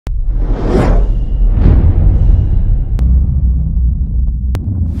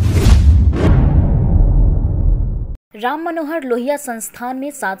राम मनोहर लोहिया संस्थान में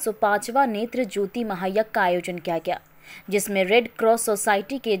 705वां नेत्र ज्योति महायज्ञ का आयोजन किया गया, जिसमें रेड क्रॉस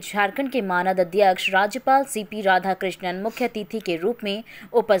सोसाइटी के झारखंड के मानद अध्यक्ष राज्यपाल सीपी राधाकृष्णन मुख्य अतिथि के रूप में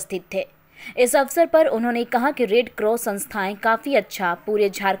उपस्थित थे। इस अवसर पर उन्होंने कहा कि रेड क्रॉस संस्थाएं काफ़ी अच्छा पूरे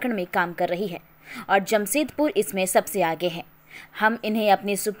झारखंड में काम कर रही है और जमशेदपुर इसमें सबसे आगे है। हम इन्हें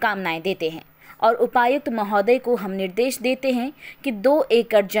अपनी शुभकामनाएं देते हैं और उपायुक्त महोदय को हम निर्देश देते हैं कि 2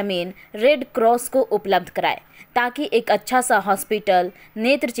 एकड़ जमीन रेड क्रॉस को उपलब्ध कराए ताकि एक अच्छा सा हॉस्पिटल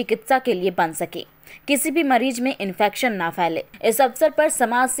नेत्र चिकित्सा के लिए बन सके, किसी भी मरीज में इन्फेक्शन ना फैले। इस अवसर पर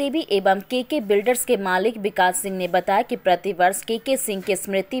समाज सेवी एवं के बिल्डर्स के मालिक विकास सिंह ने बताया कि प्रतिवर्ष के सिंह की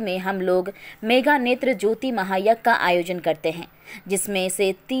स्मृति में हम लोग मेगा नेत्र ज्योति महायज्ञ का आयोजन करते हैं, जिसमें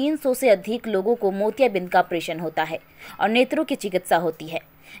से 300 से अधिक लोगों को मोतियाबिंद का ऑपरेशन होता है और नेत्रों की चिकित्सा होती है।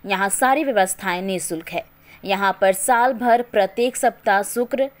 यहाँ सारी व्यवस्थाएं निःशुल्क है। यहाँ पर साल भर प्रत्येक सप्ताह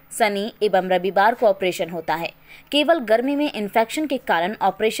शुक्र, शनि एवं रविवार को ऑपरेशन होता है। केवल गर्मी में इन्फेक्शन के कारण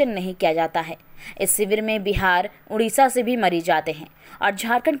ऑपरेशन नहीं किया जाता है। इस शिविर में बिहार, उड़ीसा से भी मरीज आते हैं और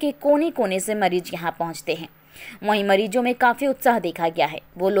झारखंड के कोने कोने से मरीज यहाँ पहुँचते हैं। वहीं मरीजों में काफ़ी उत्साह देखा गया है।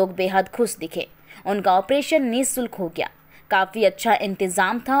 वो लोग बेहद खुश दिखे। उनका ऑपरेशन निःशुल्क हो गया। काफ़ी अच्छा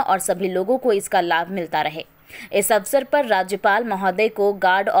इंतजाम था और सभी लोगों को इसका लाभ मिलता रहे। इस अवसर पर राज्यपाल महोदय को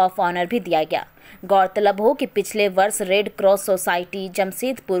गार्ड ऑफ ऑनर भी दिया गया। गौरतलब हो कि पिछले वर्ष रेड क्रॉस सोसाइटी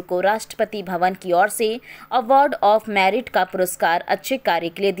जमशेदपुर को राष्ट्रपति भवन की ओर से अवार्ड ऑफ मेरिट का पुरस्कार अच्छे कार्य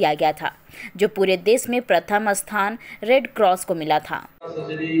के लिए दिया गया था, जो पूरे देश में प्रथम स्थान रेड क्रॉस को मिला था।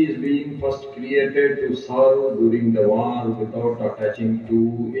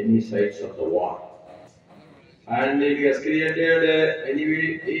 And it has created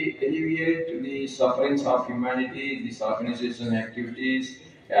alleviate the sufferings of humanity. These organization activities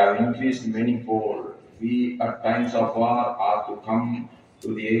have increased manifold. We at times of war are to come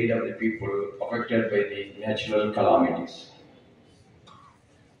to the aid of the people affected by the natural calamities.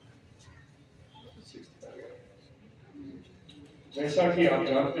 जैसा कि आप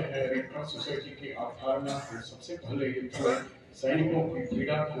जानते हैं, red cross society की अवधारणा सबसे पहले युद्ध में सैनिकों की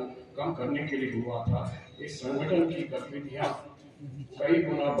पीड़ा को कम करने के लिए हुआ था। इस संगठन की गतिविधियां कई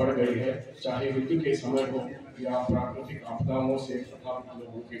गुना बढ़ गई है, चाहे युद्ध के समय हो या प्राकृतिक आपदाओं से प्रभावित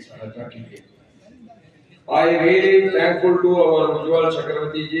लोगों की सहायता के लिए। I really thankful to our Ujjwal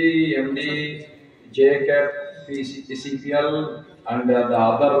Chakravarti ji, MD, JCAP, PCPL, and the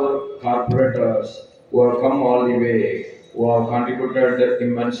other corporators who have come all the way, who have contributed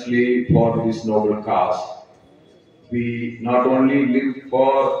immensely for this noble cause. We not only live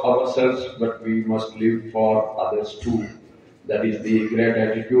for ourselves, but we must live for others too. That is the great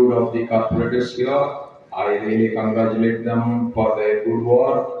attitude of the corporators here. I really congratulate them for their good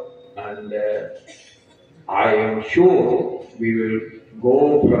work, and I am sure we will go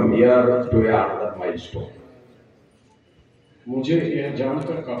from here to another milestone. मुझे यह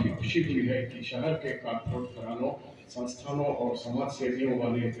जानकर काफी खुशी हुई है कि शहर के कॉर्पोरेट घरानों, संस्थानों और समाज सेवियों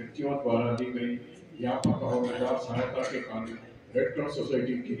वाले व्यक्तियों द्वारा दी गई व्यापक और उदार सहायता के कारण रेड क्रॉस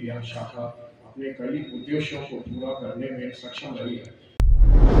सोसाइटी की यह शाखा अपने कई उद्देश्यों को पूरा करने में सक्षम रही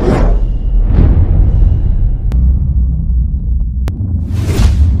है।